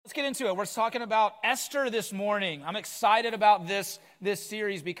Let's get into it. We're talking about Esther this morning. I'm excited about this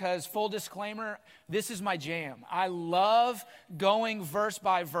series because, full disclaimer, this is my jam. I love going verse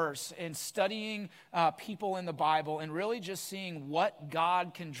by verse and studying people in the Bible and really just seeing what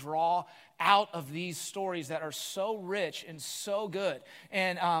God can draw out of these stories that are so rich and so good.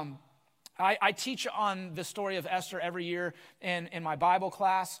 And I teach on the story of Esther every year in my Bible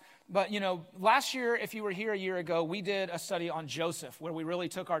class. But, last year, if you were here a year ago, we did a study on Joseph where we really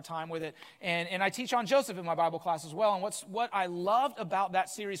took our time with it. And I teach on Joseph in my Bible class as well. And what I loved about that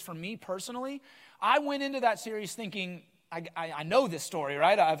series for me personally, I went into that series thinking, I know this story,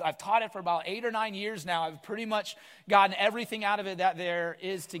 right? I've taught it for about 8 or 9 years now. I've pretty much gotten everything out of it that there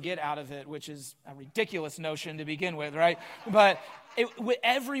is to get out of it, which is a ridiculous notion to begin with, right? But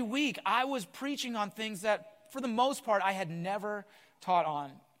every week, I was preaching on things that, for the most part, I had never taught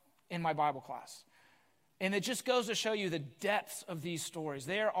on in my Bible class. And it just goes to show you the depths of these stories.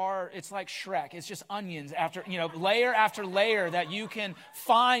 It's like Shrek. It's just onions layer after layer that you can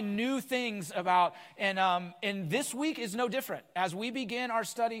find new things about. And this week is no different. As we begin our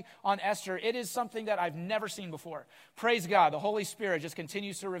study on Esther, it is something that I've never seen before. Praise God. The Holy Spirit just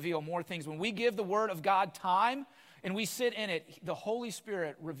continues to reveal more things. When we give the Word of God time and we sit in it, the Holy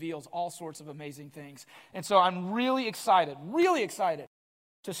Spirit reveals all sorts of amazing things. And so I'm really excited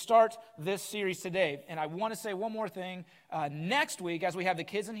to start this series today. And I want to say one more thing. Next week, as we have the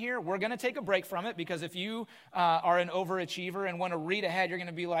kids in here, we're going to take a break from it, because if you are an overachiever and want to read ahead, you're going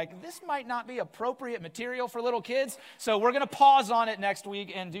to be like, this might not be appropriate material for little kids. So we're going to pause on it next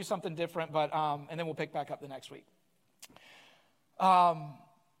week and do something different, and then we'll pick back up the next week. The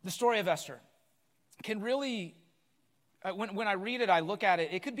story of Esther can really... When I read it, I look at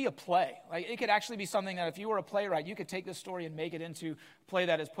it, it could be a play. Like, it could actually be something that if you were a playwright, you could take this story and make it into a play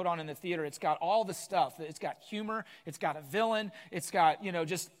that is put on in the theater. It's got all the stuff. It's got humor. It's got a villain. It's got,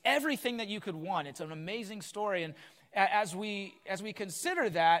 just everything that you could want. It's an amazing story. And as we consider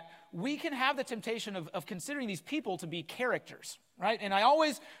that, we can have the temptation of considering these people to be characters, right? And I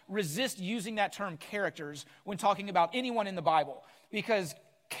always resist using that term characters when talking about anyone in the Bible, because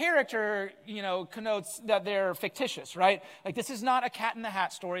character, connotes that they're fictitious, right? Like, this is not a Cat in the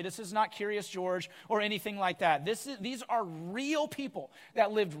Hat story. This is not Curious George or anything like that. These are real people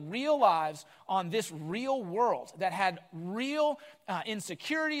that lived real lives on this real world, that had real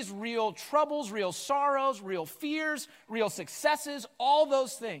insecurities, real troubles, real sorrows, real fears, real successes, all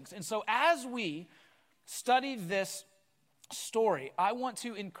those things. And so as we study this story, I want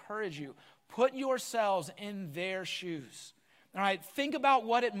to encourage you, put yourselves in their shoes. All right, think about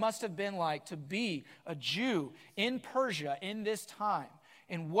what it must have been like to be a Jew in Persia in this time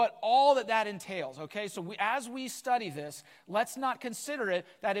and what all that entails, okay? So as we study this, let's not consider it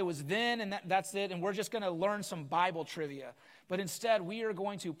that it was then and that's it, and we're just going to learn some Bible trivia. But instead, we are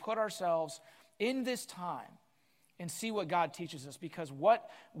going to put ourselves in this time and see what God teaches us, because what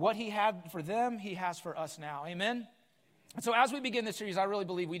he had for them, he has for us now. Amen? And so as we begin this series, I really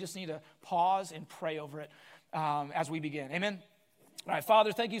believe we just need to pause and pray over it as we begin. Amen? All right,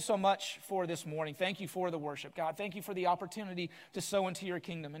 Father, thank you so much for this morning. Thank you for the worship. God, thank you for the opportunity to sow into your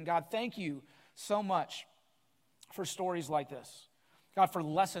kingdom. And God, thank you so much for stories like this. God, for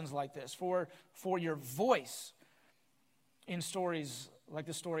lessons like this, for your voice in stories like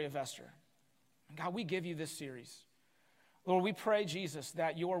the story of Esther. And God, we give you this series. Lord, we pray, Jesus,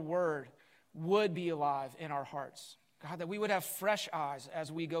 that your word would be alive in our hearts. God, that we would have fresh eyes as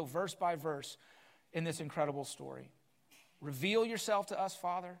we go verse by verse in this incredible story. Reveal yourself to us,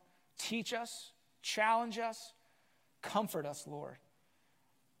 Father. Teach us, challenge us, comfort us, Lord.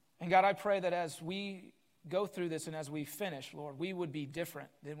 And God, I pray that as we go through this and as we finish, Lord, we would be different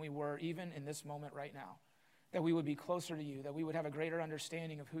than we were even in this moment right now. That we would be closer to you, that we would have a greater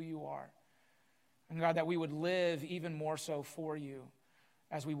understanding of who you are. And God, that we would live even more so for you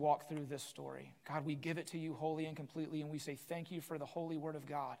as we walk through this story. God, we give it to you wholly and completely, and we say thank you for the holy word of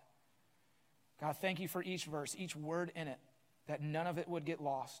God. God, thank you for each verse, each word in it, that none of it would get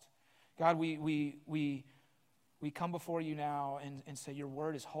lost. God, we come before you now and say your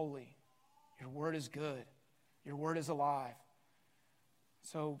word is holy. Your word is good. Your word is alive.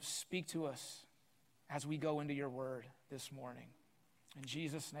 So speak to us as we go into your word this morning. In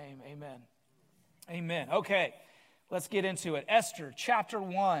Jesus' name, amen. Amen. Okay, let's get into it. Esther chapter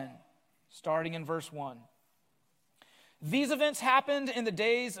 1, starting in verse 1. These events happened in the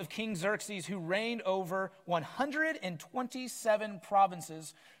days of King Xerxes, who reigned over 127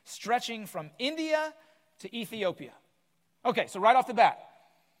 provinces, stretching from India to Ethiopia. Okay, so right off the bat,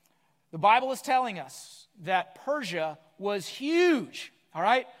 the Bible is telling us that Persia was huge, all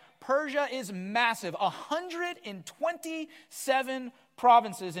right? Persia is massive, 127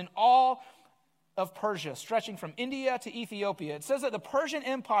 provinces in all of Persia, stretching from India to Ethiopia. It says that the Persian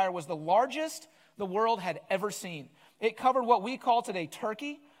Empire was the largest the world had ever seen. It covered what we call today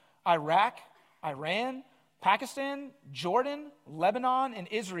Turkey, Iraq, Iran, Pakistan, Jordan, Lebanon, and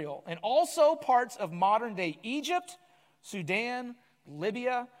Israel, and also parts of modern-day Egypt, Sudan,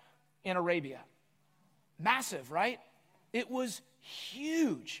 Libya, and Arabia. Massive, right? It was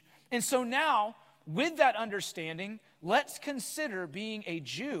huge. And so now, with that understanding, let's consider being a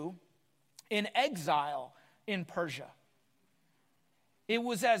Jew in exile in Persia. It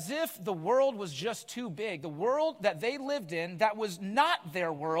was as if the world was just too big. The world that they lived in, that was not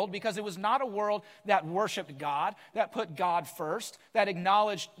their world, because it was not a world that worshiped God, that put God first, that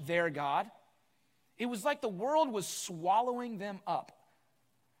acknowledged their God. It was like the world was swallowing them up.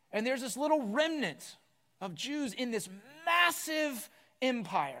 And there's this little remnant of Jews in this massive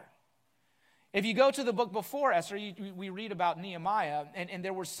empire. If you go to the book before Esther, we read about Nehemiah, and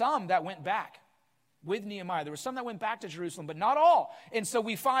there were some that went back with Nehemiah. There were some that went back to Jerusalem, but not all. And so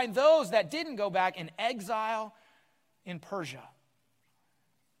we find those that didn't go back in exile in Persia,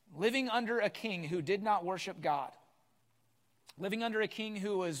 living under a king who did not worship God, living under a king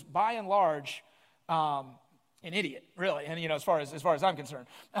who was, by and large, an idiot, really, and as far as I'm concerned.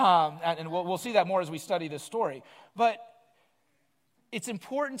 And we'll see that more as we study this story. But it's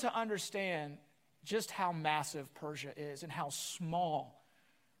important to understand just how massive Persia is and how small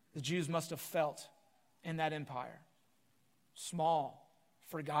the Jews must have felt in that empire. Small,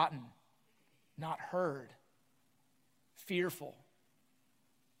 forgotten, not heard, fearful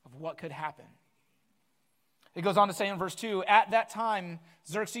of what could happen. It goes on to say in verse 2, at that time,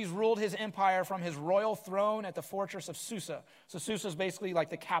 Xerxes ruled his empire from his royal throne at the fortress of Susa. So Susa is basically like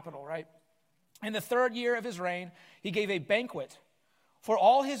the capital, right? In the 3rd year of his reign, he gave a banquet for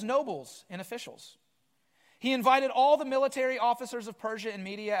all his nobles and officials. He invited all the military officers of Persia and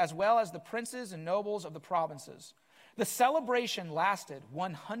Media, as well as the princes and nobles of the provinces. The celebration lasted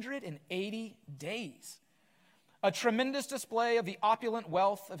 180 days. A tremendous display of the opulent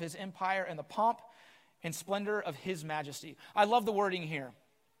wealth of his empire and the pomp and splendor of his majesty. I love the wording here.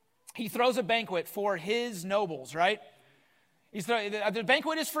 He throws a banquet for his nobles, right? The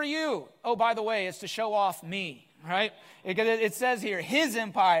banquet is for you. Oh, by the way, it's to show off me, right? It says here, his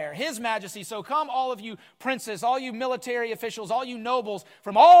empire, his majesty. So come, all of you princes, all you military officials, all you nobles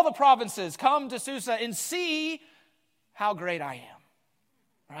from all the provinces, come to Susa and see how great I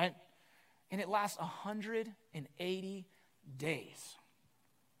am, right? And it lasts 180 days,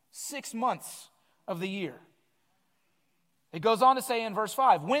 6 months of the year. It goes on to say in verse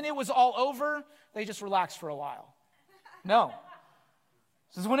 5, when it was all over, they just relaxed for a while. No.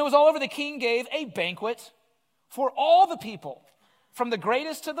 It says, when it was all over, the king gave a banquet for all the people, from the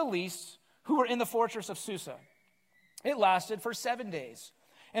greatest to the least, who were in the fortress of Susa. It lasted for 7 days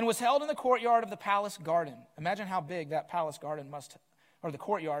and was held in the courtyard of the palace garden. Imagine how big that palace garden the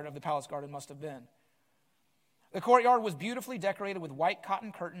courtyard of the palace garden must have been. The courtyard was beautifully decorated with white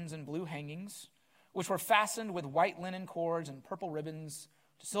cotton curtains and blue hangings, which were fastened with white linen cords and purple ribbons,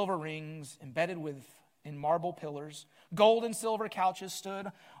 silver rings embedded in marble pillars. Gold and silver couches stood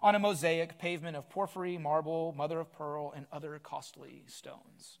on a mosaic pavement of porphyry, marble, mother of pearl, and other costly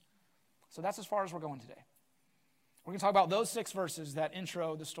stones. So that's as far as we're going today. We're going to talk about those 6 verses that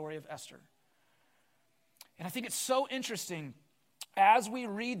intro the story of Esther. And I think it's so interesting as we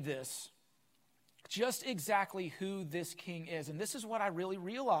read this, just exactly who this king is. And this is what I really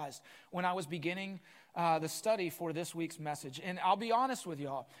realized when I was beginning the study for this week's message. And I'll be honest with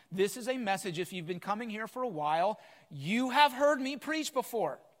y'all, this is a message, if you've been coming here for a while, you have heard me preach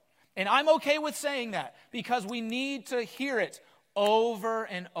before. And I'm okay with saying that because we need to hear it over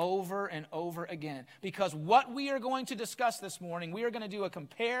and over and over again. Because what we are going to discuss this morning, we are going to do a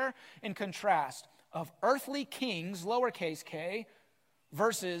compare and contrast of earthly kings, lowercase k,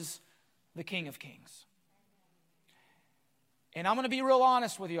 versus the King of Kings. And I'm going to be real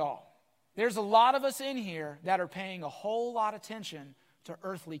honest with y'all. There's a lot of us in here that are paying a whole lot of attention to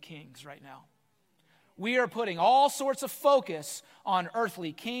earthly kings right now. We are putting all sorts of focus on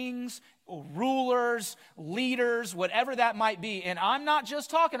earthly kings, rulers, leaders, whatever that might be. And I'm not just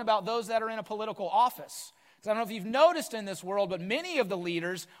talking about those that are in a political office. Because I don't know if you've noticed in this world, but many of the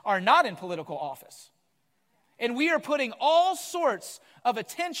leaders are not in political office. And we are putting all sorts of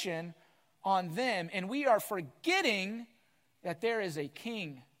attention on them, and we are forgetting that there is a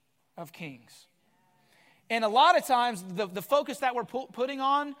King of Kings. And a lot of times, the focus that we're putting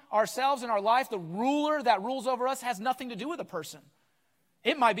on ourselves in our life, the ruler that rules over us, has nothing to do with a person.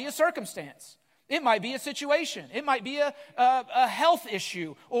 It might be a circumstance. It might be a situation. It might be a health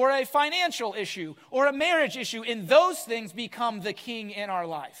issue or a financial issue or a marriage issue. And those things become the king in our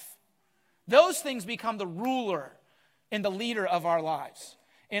life. Those things become the ruler and the leader of our lives.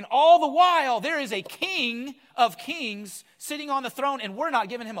 And all the while, there is a king of kings sitting on the throne, and we're not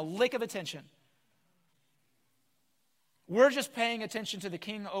giving him a lick of attention. We're just paying attention to the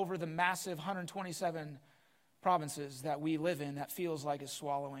king over the massive 127 provinces that we live in that feels like is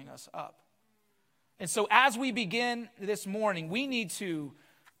swallowing us up. And so as we begin this morning, we need to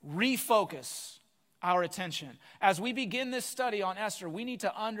refocus our attention. As we begin this study on Esther, we need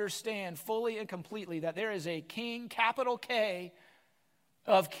to understand fully and completely that there is a king, capital K,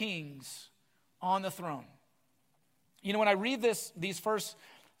 of kings on the throne. You know, when I read these first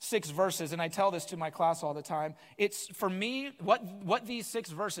 6 verses, and I tell this to my class all the time, it's, for me, what these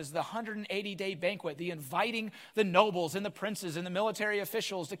 6 verses, the 180-day banquet, the inviting the nobles and the princes and the military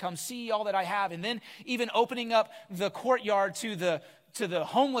officials to come see all that I have, and then even opening up the courtyard to the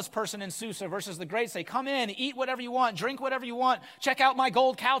homeless person in Susa versus the great, say, come in, eat whatever you want, drink whatever you want, check out my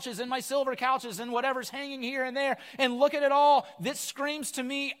gold couches and my silver couches and whatever's hanging here and there, and look at it all. This screams to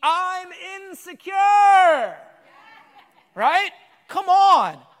me, I'm insecure. Right? Come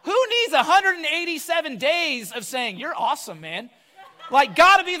on. Who needs 187 days of saying, you're awesome, man? Like,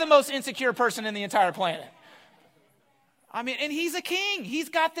 gotta be the most insecure person in the entire planet. I mean, and he's a king. He's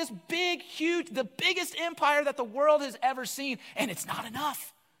got this big, huge, the biggest empire that the world has ever seen, and it's not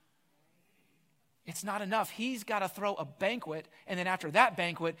enough. It's not enough. He's got to throw a banquet, and then after that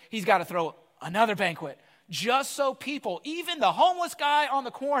banquet, he's got to throw another banquet, just so people, even the homeless guy on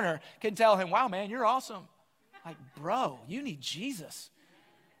the corner, can tell him, wow, man, you're awesome. Like, bro, you need Jesus.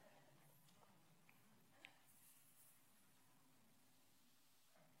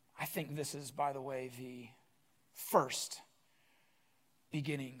 I think this is, by the way, the first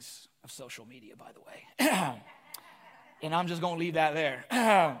beginnings of social media, by the way. And I'm just going to leave that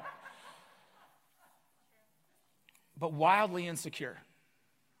there. But wildly insecure,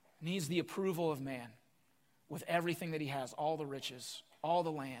 needs the approval of man with everything that he has, all the riches, all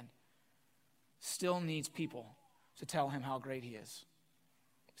the land, still needs people to tell him how great he is.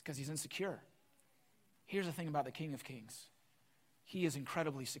 It's because he's insecure. Here's the thing about the King of Kings. He is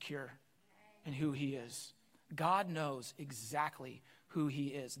incredibly secure in who he is. God knows exactly who he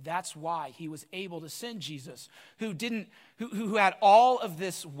is. That's why he was able to send Jesus, who had all of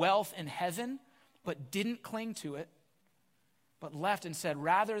this wealth in heaven, but didn't cling to it, but left and said,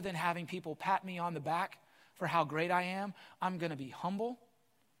 rather than having people pat me on the back for how great I am, I'm going to be humble.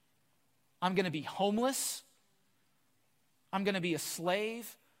 I'm going to be homeless. I'm going to be a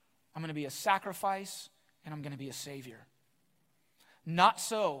slave. I'm going to be a sacrifice, and I'm going to be a savior. Not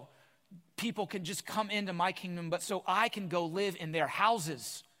so people can just come into my kingdom, but so I can go live in their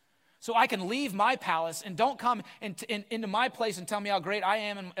houses. So I can leave my palace and don't come into my place and tell me how great I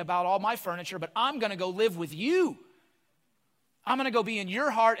am and about all my furniture, but I'm going to go live with you. I'm going to go be in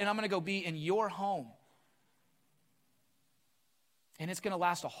your heart, and I'm going to go be in your home. And it's going to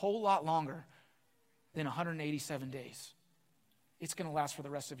last a whole lot longer than 187 days. It's going to last for the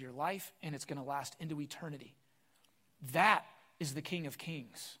rest of your life, and it's going to last into eternity. That is the King of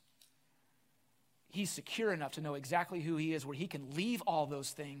Kings. He's secure enough to know exactly who he is, where he can leave all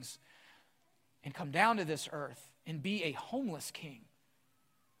those things and come down to this earth and be a homeless king.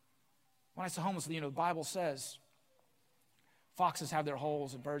 When I say homeless, the Bible says foxes have their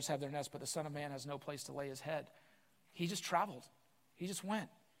holes and birds have their nests, but the Son of Man has no place to lay his head. He just traveled. He just went.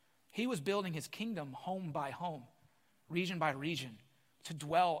 He was building his kingdom home by home, region by region, to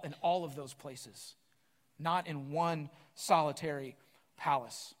dwell in all of those places, not in one solitary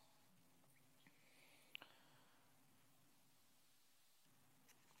palace.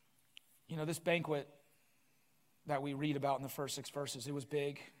 This banquet that we read about in the first 6 verses, it was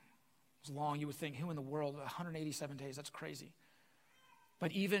big, it was long. You would think, who in the world, 187 days, that's crazy.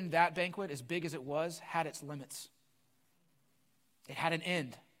 But even that banquet, as big as it was, had its limits. It had an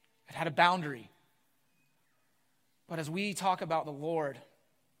end. It had a boundary. But as we talk about the Lord,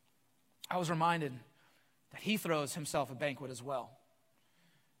 I was reminded that he throws himself a banquet as well.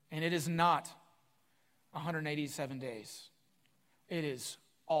 And it is not 187 days. It is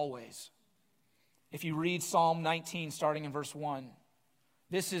always. If you read Psalm 19, starting in verse 1,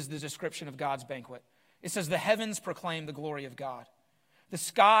 this is the description of God's banquet. It says, the heavens proclaim the glory of God. The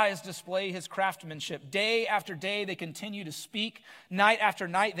skies display his craftsmanship. Day after day they continue to speak. Night after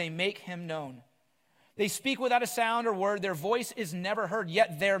night they make him known. They speak without a sound or word. Their voice is never heard,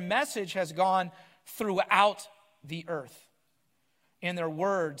 yet their message has gone throughout the earth, and their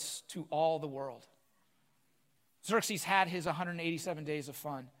words to all the world. Xerxes had his 187 days of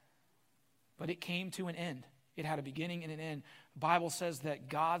fun, but it came to an end. It had a beginning and an end. The Bible says that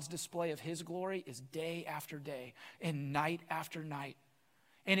God's display of his glory is day after day and night after night.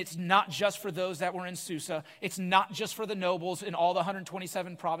 And it's not just for those that were in Susa. It's not just for the nobles in all the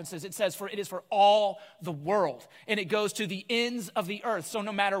 127 provinces. It says it is for all the world. And it goes to the ends of the earth. So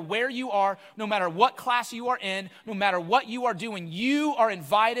no matter where you are, no matter what class you are in, no matter what you are doing, you are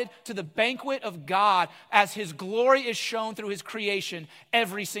invited to the banquet of God as his glory is shown through his creation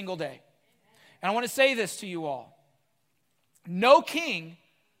every single day. And I want to say this to you all. No king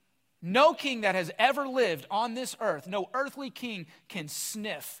that has ever lived on this earth, no earthly king can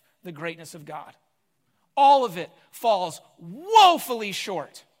sniff the greatness of God. All of it falls woefully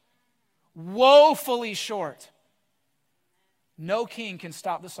short. Woefully short. No king can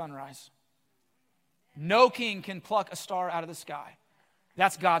stop the sunrise. No king can pluck a star out of the sky.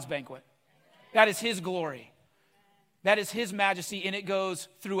 That's God's banquet. That is his glory. That is his majesty, and it goes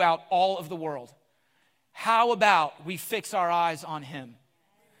throughout all of the world. How about we fix our eyes on him?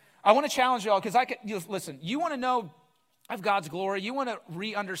 I want to challenge y'all because listen, you want to know of God's glory, you want to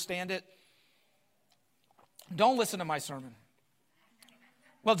re-understand it, don't listen to my sermon.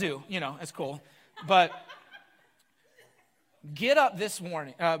 Well, do, it's cool. But get up this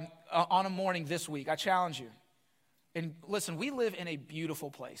morning, on a morning this week, I challenge you. And listen, we live in a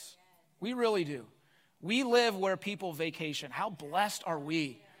beautiful place. We really do. We live where people vacation. How blessed are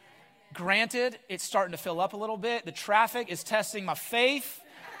we? Granted, it's starting to fill up a little bit. The traffic is testing my faith.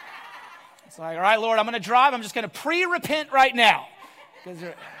 It's like, all right, Lord, I'm going to drive. I'm just going to pre-repent right now.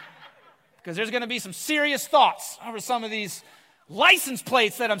 Because there's going to be some serious thoughts over some of these license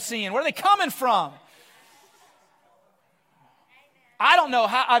plates that I'm seeing. Where are they coming from? I don't know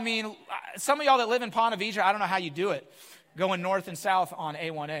how, some of y'all that live in Ponte Vedra, I don't know how you do it. Going north and south on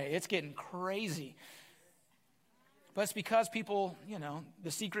A1A. It's getting crazy. But it's because people,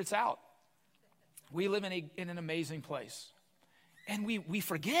 the secret's out. We live in an amazing place. And we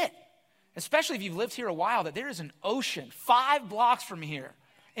forget, especially if you've lived here a while, that there is an ocean 5 blocks from here.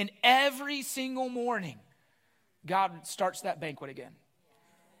 And every single morning, God starts that banquet again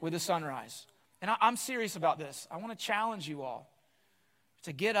with the sunrise. And I'm serious about this. I want to challenge you all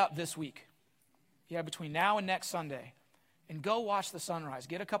to get up this week. Yeah, between now and next Sunday. And go watch the sunrise.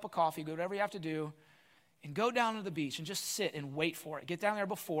 Get a cup of coffee, do whatever you have to do. And go down to the beach and just sit and wait for it. Get down there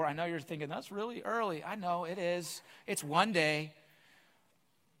before. I know you're thinking, that's really early. I know it is. It's one day.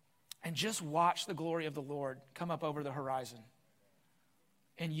 And just watch the glory of the Lord come up over the horizon.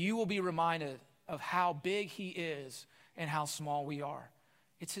 And you will be reminded of how big he is and how small we are.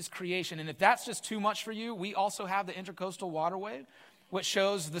 It's his creation. And if that's just too much for you, we also have the Intercoastal Waterway, which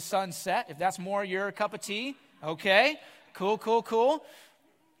shows the sunset. If that's more your cup of tea, okay. Cool.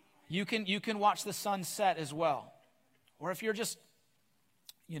 You can watch the sunset as well. Or if you're just,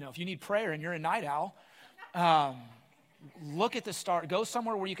 if you need prayer and you're a night owl, look at the stars. Go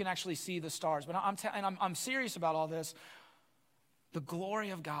somewhere where you can actually see the stars. But I'm serious about all this. The glory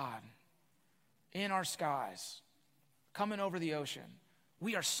of God in our skies, coming over the ocean.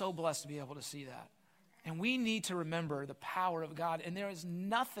 We are so blessed to be able to see that. And we need to remember the power of God. And there is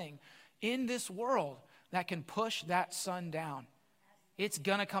nothing in this world that can push that sun down. It's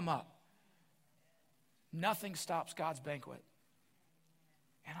going to come up. Nothing stops God's banquet.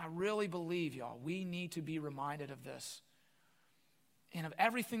 And I really believe, y'all, we need to be reminded of this. And of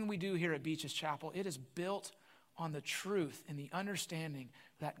everything we do here at Beaches Chapel, it is built on the truth and the understanding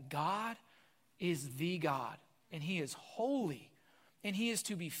that God is the God. And he is holy. And he is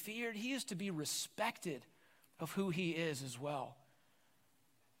to be feared. He is to be respected of who he is as well.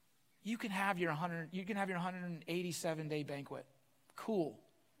 You can have your 187-day banquet. Cool.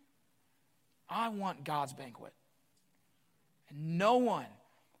 I want God's banquet. And no one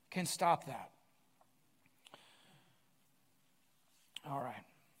can stop that. All right.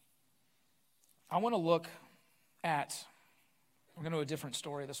 We're going to do a different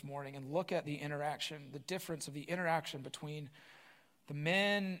story this morning and look at the difference of the interaction between the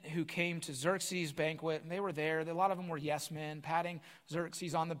men who came to Xerxes' banquet, and they were there. A lot of them were yes men, patting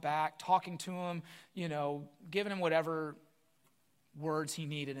Xerxes on the back, talking to him, giving him whatever words he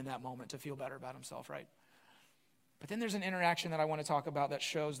needed in that moment to feel better about himself, right? But then there's an interaction that I want to talk about that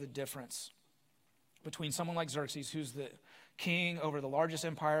shows the difference between someone like Xerxes, who's the king over the largest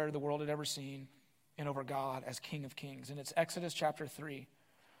empire the world had ever seen, and over God as King of Kings. And it's Exodus chapter 3,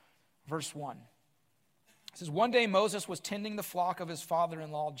 verse 1. It says, one day Moses was tending the flock of his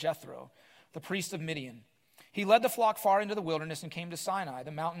father-in-law Jethro, the priest of Midian. He led the flock far into the wilderness and came to Sinai,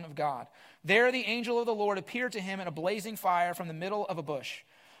 the mountain of God. There the angel of the Lord appeared to him in a blazing fire from the middle of a bush.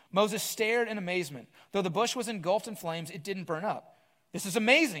 Moses stared in amazement. Though the bush was engulfed in flames, it didn't burn up. This is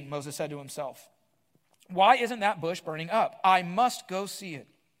amazing, Moses said to himself. Why isn't that bush burning up? I must go see it.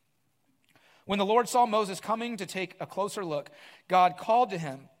 When the Lord saw Moses coming to take a closer look, God called to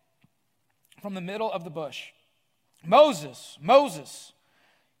him from the middle of the bush. Moses, Moses.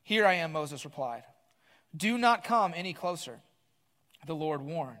 Here I am, Moses replied. Do not come any closer, the Lord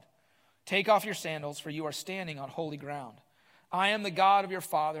warned. Take off your sandals, for you are standing on holy ground. I am the God of your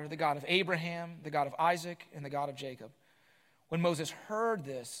father, the God of Abraham, the God of Isaac, and the God of Jacob. When Moses heard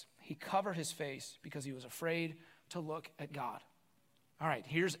this, he covered his face because he was afraid to look at God. All right,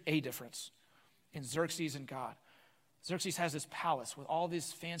 here's a difference in Xerxes and God. Xerxes has this palace with all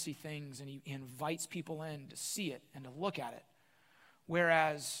these fancy things, and he invites people in to see it and to look at it.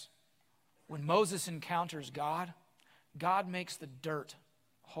 Whereas when Moses encounters God, God makes the dirt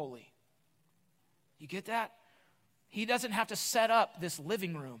holy. You get that? He doesn't have to set up this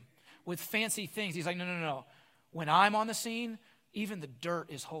living room with fancy things. He's like, no. When I'm on the scene, even the dirt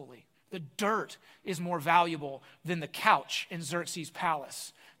is holy. The dirt is more valuable than the couch in Xerxes'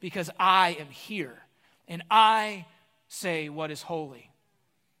 palace because I am here and I say what is holy.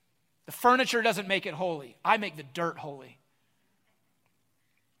 The furniture doesn't make it holy. I make the dirt holy.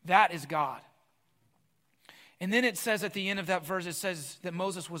 That is God. And then it says at the end of that verse, it says that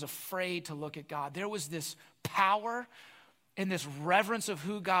Moses was afraid to look at God. There was this power and this reverence of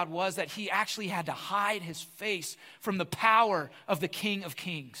who God was that he actually had to hide his face from the power of the King of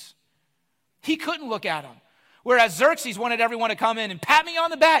Kings. He couldn't look at him. Whereas Xerxes wanted everyone to come in and pat me on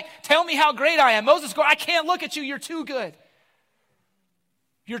the back, tell me how great I am. Moses goes, I can't look at you. You're too good.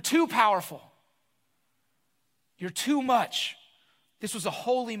 You're too powerful. You're too much. This was a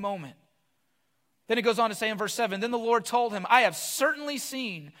holy moment. Then it goes on to say in verse 7, then the Lord told him, I have certainly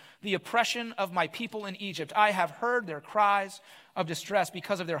seen the oppression of my people in Egypt. I have heard their cries of distress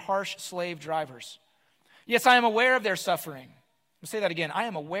because of their harsh slave drivers. Yes, I am aware of their suffering. I'll say that again. I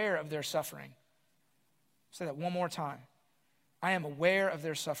am aware of their suffering. I'll say that one more time. I am aware of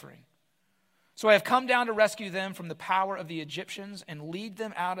their suffering. So I have come down to rescue them from the power of the Egyptians and lead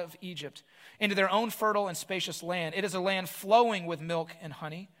them out of Egypt into their own fertile and spacious land. It is a land flowing with milk and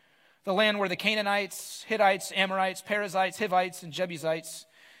honey. The land where the Canaanites, Hittites, Amorites, Perizzites, Hivites, and Jebusites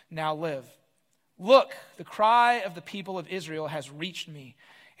now live. Look, the cry of the people of Israel has reached me,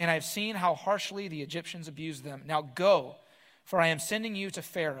 and I have seen how harshly the Egyptians abuse them. Now go, for I am sending you to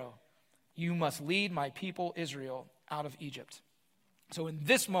Pharaoh. You must lead my people Israel out of Egypt. So in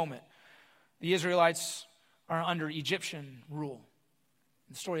this moment, the Israelites are under Egyptian rule.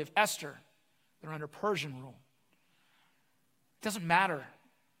 In the story of Esther, they're under Persian rule. It doesn't matter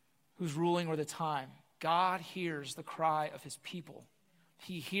who's ruling or the time. God hears the cry of his people.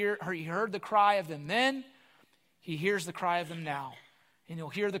 He heard the cry of them then. He hears the cry of them now. And he'll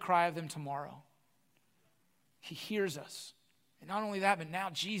hear the cry of them tomorrow. He hears us. And not only that, but now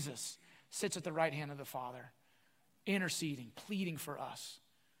Jesus sits at the right hand of the Father, interceding, pleading for us.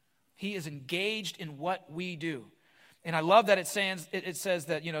 He is engaged in what we do. And I love that it says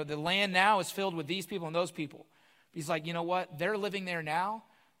that, the land now is filled with these people and those people. He's like, you know what? They're living there now,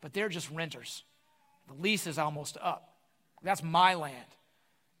 but they're just renters. The lease is almost up. That's my land.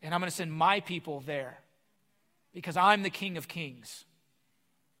 And I'm going to send my people there because I'm the King of Kings.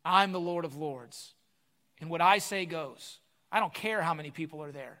 I'm the Lord of Lords. And what I say goes. I don't care how many people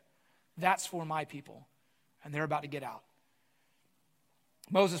are there. That's for my people. And they're about to get out.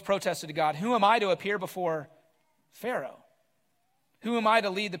 Moses protested to God, who am I to appear before Pharaoh? Who am I to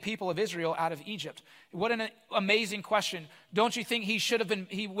lead the people of Israel out of Egypt? What an amazing question. Don't you think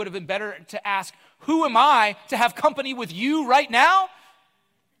he would have been better to ask, who am I to have company with you right now?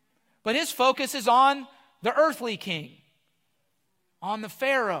 But his focus is on the earthly king, on the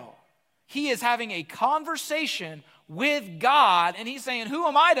Pharaoh. He is having a conversation with God, and he's saying, who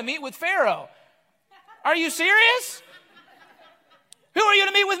am I to meet with Pharaoh? Are you serious? Who are you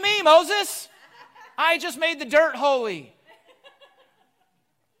to meet with me, Moses? I just made the dirt holy.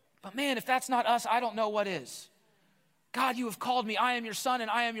 But man, if that's not us, I don't know what is. God, you have called me. I am your son and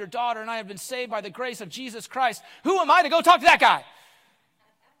I am your daughter, and I have been saved by the grace of Jesus Christ. Who am I to go talk to that guy?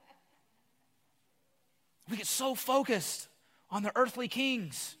 We get so focused on the earthly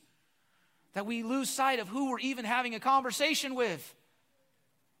kings that we lose sight of who we're even having a conversation with.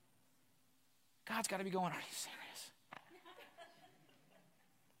 God's got to be going, are you serious?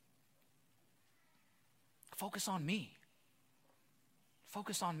 Focus on me.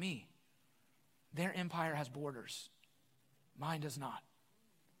 Focus on me. Their empire has borders. Mine does not.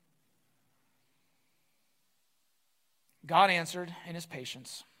 God answered in his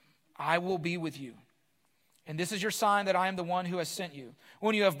patience, I will be with you, And this is your sign that I am the one who has sent you.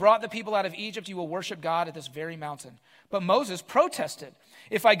 When you have brought the people out of Egypt, you will worship God at this very mountain." But Moses protested,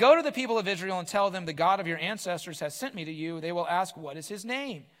 "If I go to the people of Israel and tell them the God of your ancestors has sent me to you, they will ask, 'What is his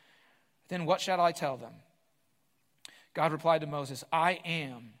name?' Then what shall I tell them?" God replied to Moses, "I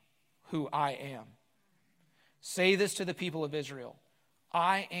am who I am. Say this to the people of Israel,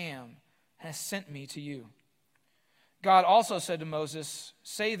 'I am has sent me to you.'" God also said to Moses,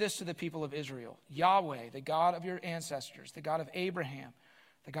 "Say this to the people of Israel, 'Yahweh, the God of your ancestors, the God of Abraham,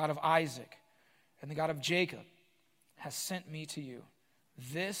 the God of Isaac, and the God of Jacob, has sent me to you.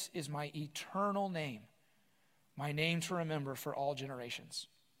 This is my eternal name, my name to remember for all generations."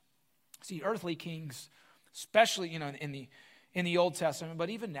 See, earthly kings, especially in the Old Testament, but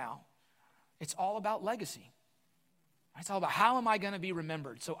even now, it's all about legacy. It's all about how am I going to be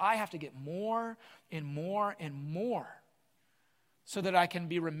remembered? So I have to get more and more and more so that I can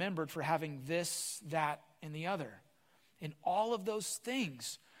be remembered for having this, that, and the other. And all of those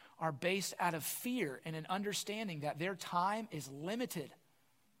things are based out of fear and an understanding that their time is limited.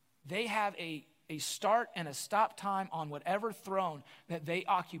 They have a start and a stop time on whatever throne that they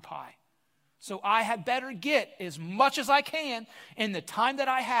occupy. So I had better get as much as I can in the time that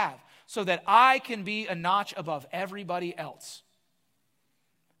I have so that I can be a notch above everybody else.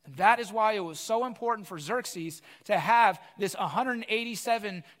 And that is why it was so important for Xerxes to have this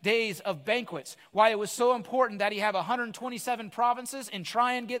 187 days of banquets. Why it was so important that he have 127 provinces and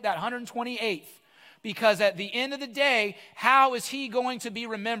try and get that 128th. Because at the end of the day, how is he going to be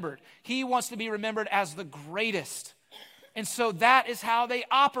remembered? He wants to be remembered as the greatest. And so that is how they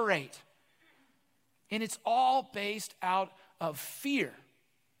operate. And it's all based out of fear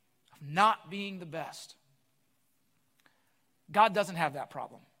of not being the best. God doesn't have that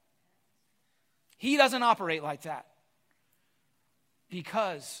problem. He doesn't operate like that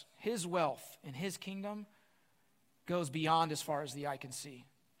because his wealth and his kingdom goes beyond as far as the eye can see.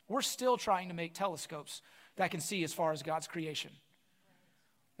 We're still trying to make telescopes that can see as far as God's creation.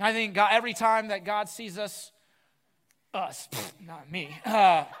 And I think God, every time that God sees us, not me,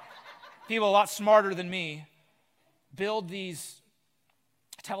 people a lot smarter than me, build these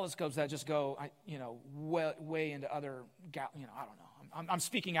telescopes that just go, way into other, I don't know. I'm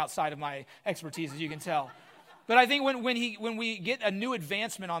speaking outside of my expertise, as you can tell. But I think when we get a new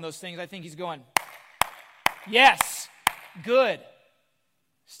advancement on those things, I think he's going, yes, good.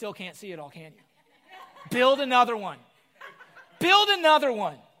 Still can't see it all, can you? Build another one. Build another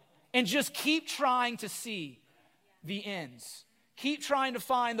one. And just keep trying to see the ends. Keep trying to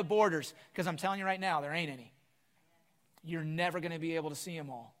find the borders. Because I'm telling you right now, there ain't any. You're never going to be able to see them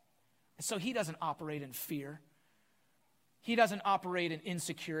all. And so he doesn't operate in fear. He doesn't operate in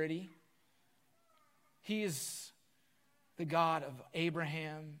insecurity. He is the God of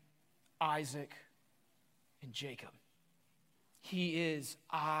Abraham, Isaac, and Jacob. He is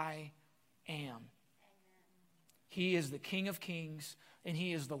I am. He is the King of Kings, and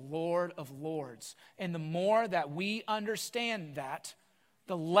he is the Lord of Lords. And the more that we understand that,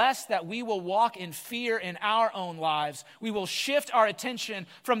 the less that we will walk in fear in our own lives. We will shift our attention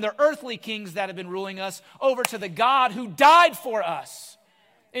from the earthly kings that have been ruling us over to the God who died for us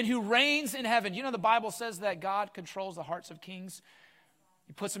and who reigns in heaven. You know, the Bible says that God controls the hearts of kings.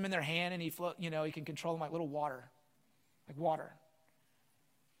 He puts them in their hand and he can control them like little water, like water.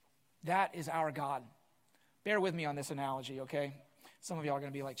 That is our God. Bear with me on this analogy, okay? Some of y'all are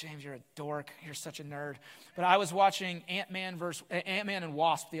going to be like, James, you're a dork. You're such a nerd. But I was watching Ant-Man and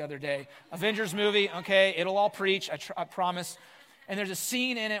Wasp the other day. Avengers movie, okay? It'll all preach, I promise. And there's a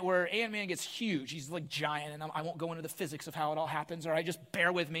scene in it where Ant-Man gets huge. He's like giant, and I won't go into the physics of how it all happens, all right? Just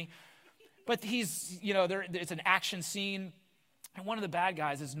bear with me. But it's an action scene, and one of the bad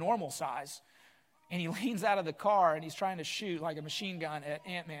guys is normal size. And he leans out of the car, and he's trying to shoot like a machine gun at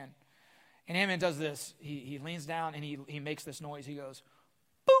Ant-Man. And Ant-Man does this. He leans down and he makes this noise. He goes,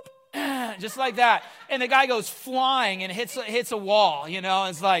 boop, just like that. And the guy goes flying and hits a wall,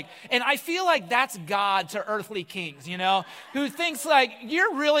 It's like, and I feel like that's God to earthly kings, who thinks like,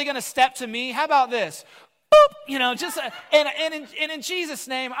 you're really going to step to me? How about this? Boop, and in Jesus'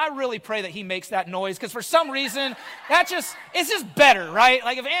 name, I really pray that he makes that noise because for some reason, it's just better, right?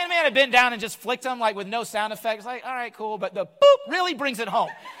 Like if Ant-Man had been down and just flicked him like with no sound effects, like, all right, cool, but the boop really brings it home.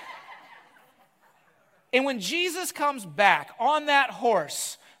 And when Jesus comes back on that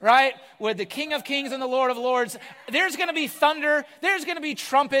horse, right, with the King of Kings and the Lord of Lords, there's going to be thunder, there's going to be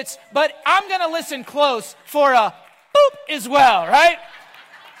trumpets, but I'm going to listen close for a boop as well, right?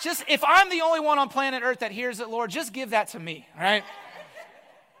 Just if I'm the only one on planet Earth that hears it, Lord, just give that to me, right?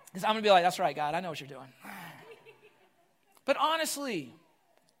 Because I'm going to be like, that's right, God, I know what you're doing. But honestly,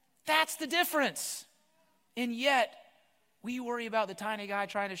 that's the difference. And yet, we worry about the tiny guy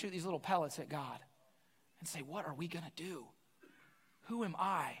trying to shoot these little pellets at God and say, what are we going to do? Who am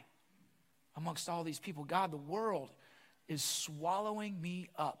I amongst all these people? God, the world is swallowing me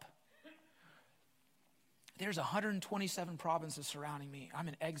up. There's 127 provinces surrounding me. I'm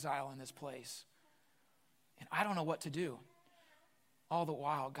in exile in this place. And I don't know what to do. All the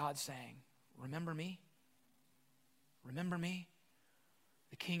while, God's saying, remember me? Remember me?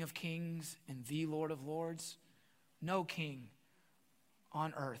 The King of Kings and the Lord of Lords? No king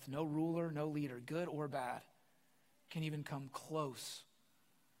on earth, no ruler, no leader, good or bad, can even come close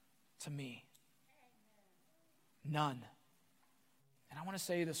to me. None. And I want to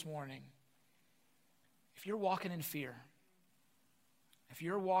say this morning, if you're walking in fear, if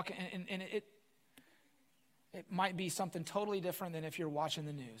you're walking, and it might be something totally different than if you're watching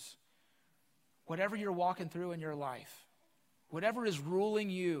the news. Whatever you're walking through in your life, whatever is ruling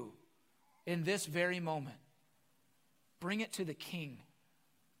you in this very moment, bring it to the King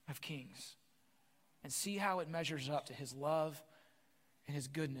of Kings and see how it measures up to his love and his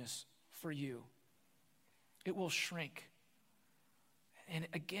goodness for you. It will shrink. And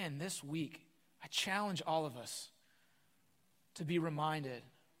again, this week, I challenge all of us to be reminded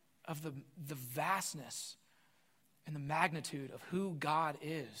of the vastness and the magnitude of who God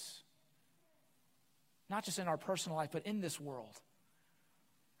is. Not just in our personal life, but in this world.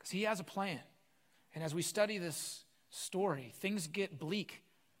 Because he has a plan. And as we study this story, things get bleak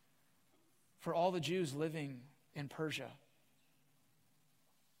for all the Jews living in Persia.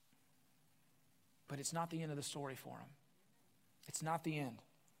 But it's not the end of the story for them. It's not the end.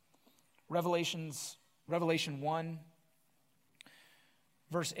 Revelation 1,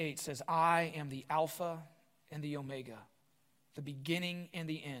 verse 8 says, I am the Alpha and the Omega, the beginning and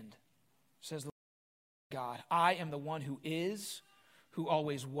the end, says the Lord God. I am the one who is, who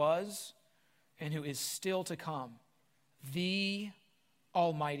always was, and who is still to come, the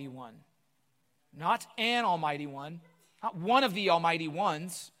Almighty One. Not an Almighty One, not one of the Almighty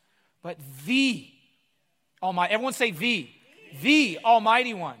Ones, but the Almighty. Everyone say the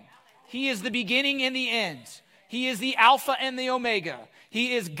Almighty One. He is the beginning and the end. He is the Alpha and the Omega.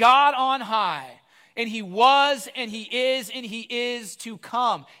 He is God on high. And he was, and he is to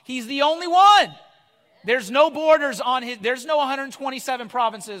come. He's the only one. There's no borders on his, there's no 127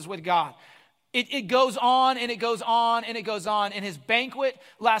 provinces with God. It goes on, and it goes on, and it goes on. And his banquet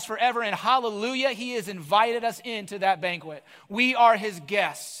lasts forever. And hallelujah, he has invited us into that banquet. We are his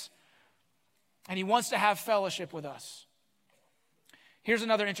guests. And he wants to have fellowship with us. Here's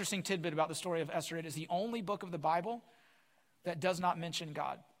another interesting tidbit about the story of Esther. It is the only book of the Bible that does not mention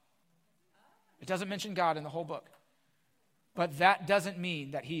God. It doesn't mention God in the whole book. But that doesn't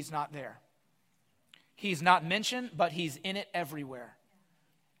mean that he's not there. He's not mentioned, but he's in it everywhere.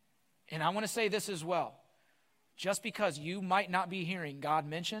 And I want to say this as well. Just because you might not be hearing God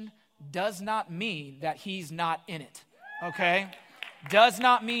mentioned does not mean that he's not in it. Okay? Does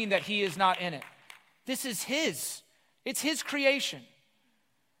not mean that he is not in it. This is his. It's his creation.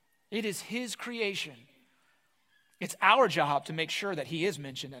 It is his creation. It's our job to make sure that he is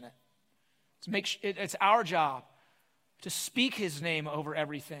mentioned in it. It's our job to speak his name over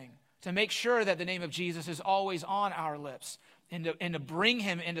everything, to make sure that the name of Jesus is always on our lips, and to bring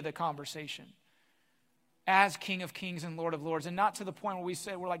him into the conversation as King of Kings and Lord of Lords, and not to the point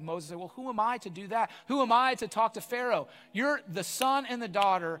where we're like Moses, well, who am I to do that? Who am I to talk to Pharaoh? You're the son and the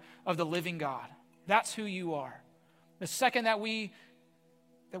daughter of the living God. That's who you are. The second that we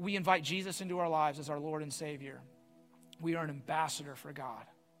invite Jesus into our lives as our Lord and Savior, we are an ambassador for God.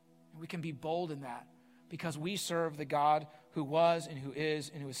 And we can be bold in that because we serve the God who was and who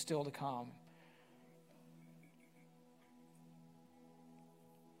is still to come.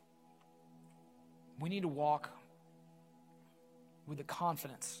 We need to walk with the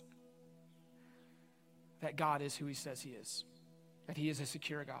confidence that God is who he says he is, that he is a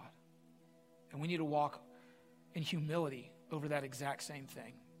secure God. And we need to walk in humility over that exact same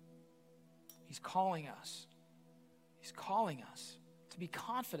thing. He's calling us. He's calling us to be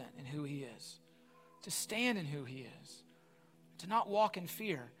confident in who he is, to stand in who he is, to not walk in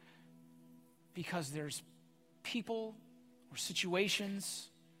fear because there's people or situations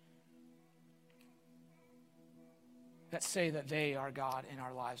that say that they are God in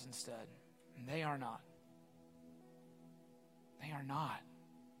our lives instead. And they are not. They are not.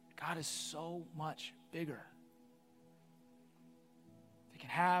 God is so much bigger. They can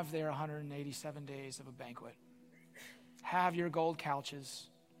have their 187 days of a banquet. Have your gold couches.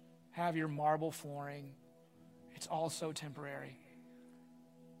 Have your marble flooring. It's all so temporary.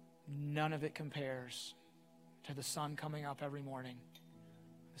 None of it compares to the sun coming up every morning,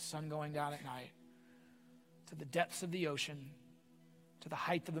 the sun going down at night, to the depths of the ocean, to the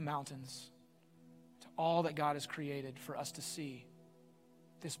height of the mountains, to all that God has created for us to see.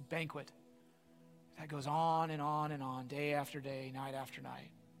 This banquet that goes on and on and on, day after day, night after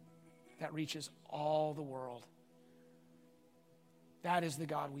night, that reaches all the world. That is the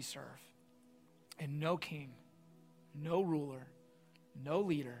God we serve. And no king, no ruler, no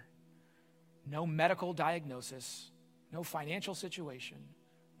leader, no medical diagnosis, no financial situation,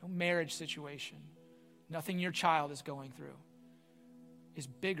 no marriage situation, nothing your child is going through is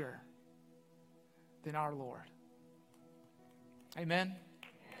bigger than our Lord. Amen?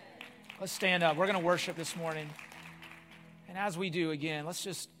 Let's stand up. We're going to worship this morning. And as we do, again, let's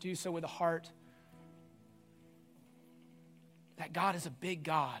just do so with a heart that God is a big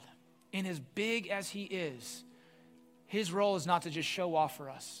God. And as big as he is, his role is not to just show off for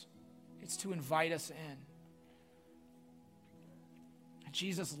us. It's to invite us in. And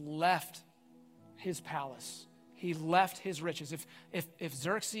Jesus left his palace. He left his riches. If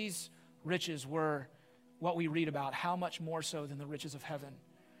Xerxes' riches were what we read about, how much more so than the riches of heaven?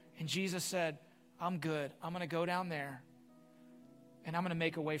 And Jesus said, I'm good. I'm going to go down there, and I'm going to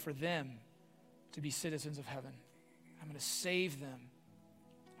make a way for them to be citizens of heaven. I'm going to save them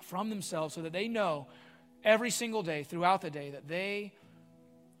from themselves so that they know every single day throughout the day that they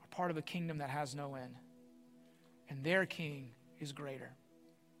are part of a kingdom that has no end. And their king is greater.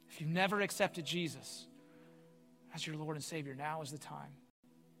 If you've never accepted Jesus as your Lord and Savior, now is the time.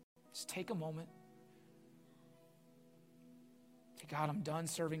 Just take a moment. Say, God, I'm done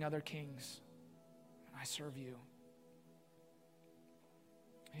serving other kings, and I serve you.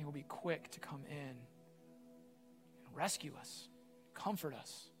 And he will be quick to come in and rescue us, comfort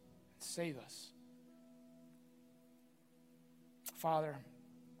us, and save us. Father,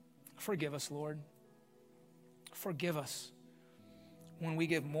 forgive us, Lord. Forgive us when we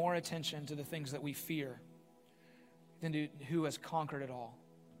give more attention to the things that we fear than to who has conquered it all.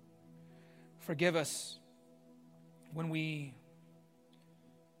 Forgive us when we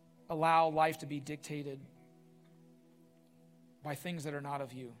allow life to be dictated by things that are not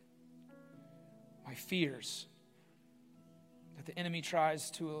of you, by fears that the enemy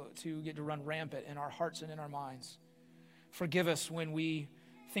tries to get to run rampant in our hearts and in our minds. Forgive us when we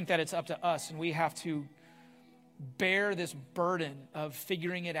think that it's up to us and we have to bear this burden of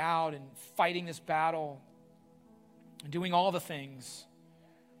figuring it out and fighting this battle and doing all the things.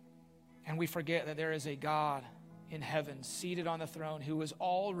 And we forget that there is a God in heaven seated on the throne who has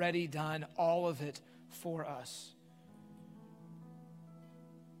already done all of it for us.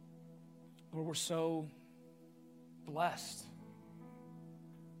 Lord, we're so blessed.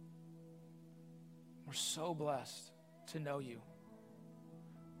 We're so blessed to know you.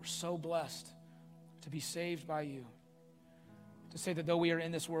 We're so blessed to be saved by you. To say that though we are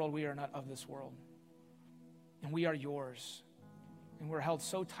in this world, we are not of this world. And we are yours. And we're held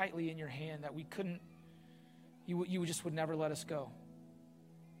so tightly in your hand that we couldn't, you just would never let us go.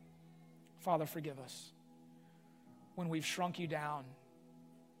 Father, forgive us when we've shrunk you down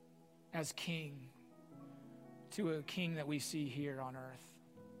as king to a king that we see here on earth.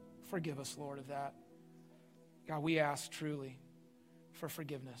 Forgive us, Lord, of that. God, we ask truly for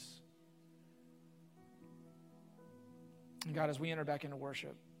forgiveness. And God, as we enter back into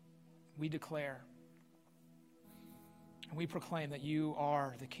worship, we declare and we proclaim that you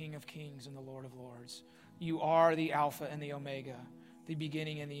are the King of Kings and the Lord of Lords. You are the Alpha and the Omega, the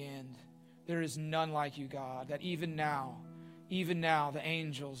beginning and the end. There is none like you, God, that even now, the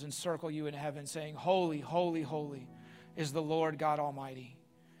angels encircle you in heaven saying, holy, holy, holy is the Lord God Almighty.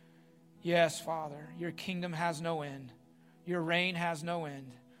 Yes, Father, your kingdom has no end. Your reign has no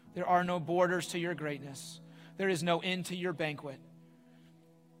end. There are no borders to your greatness. There is no end to your banquet.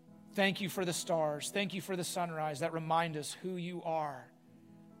 Thank you for the stars. Thank you for the sunrise that remind us who you are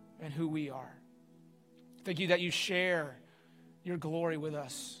and who we are. Thank you that you share your glory with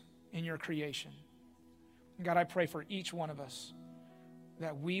us in your creation. And God, I pray for each one of us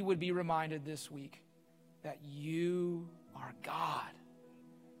that we would be reminded this week that you are God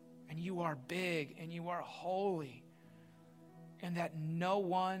and you are big and you are holy and that no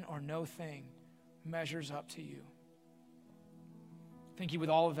one or no thing measures up to you. Thank you with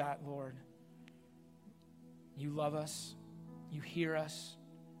all of that, Lord. You love us. You hear us.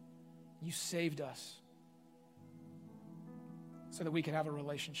 You saved us so that we could have a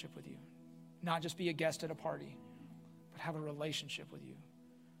relationship with you. Not just be a guest at a party, but have a relationship with you.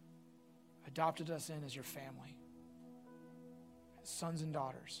 Adopted us in as your family, as sons and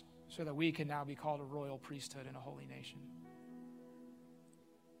daughters, so that we can now be called a royal priesthood and a holy nation.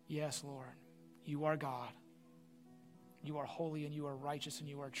 Yes, Lord, you are God. You are holy and you are righteous and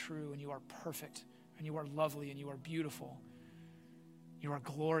you are true and you are perfect and you are lovely, and you are beautiful. You are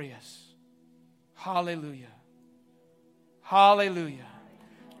glorious. Hallelujah. Hallelujah.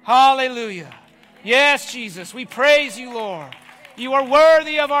 Hallelujah. Yes, Jesus, we praise you, Lord. You are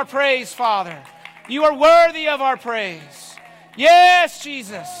worthy of our praise, Father. You are worthy of our praise. Yes,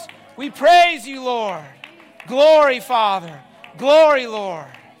 Jesus, we praise you, Lord. Glory, Father. Glory, Lord.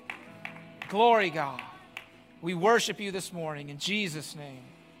 Glory, God. We worship you this morning in Jesus' name.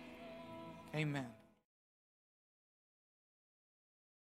 Amen.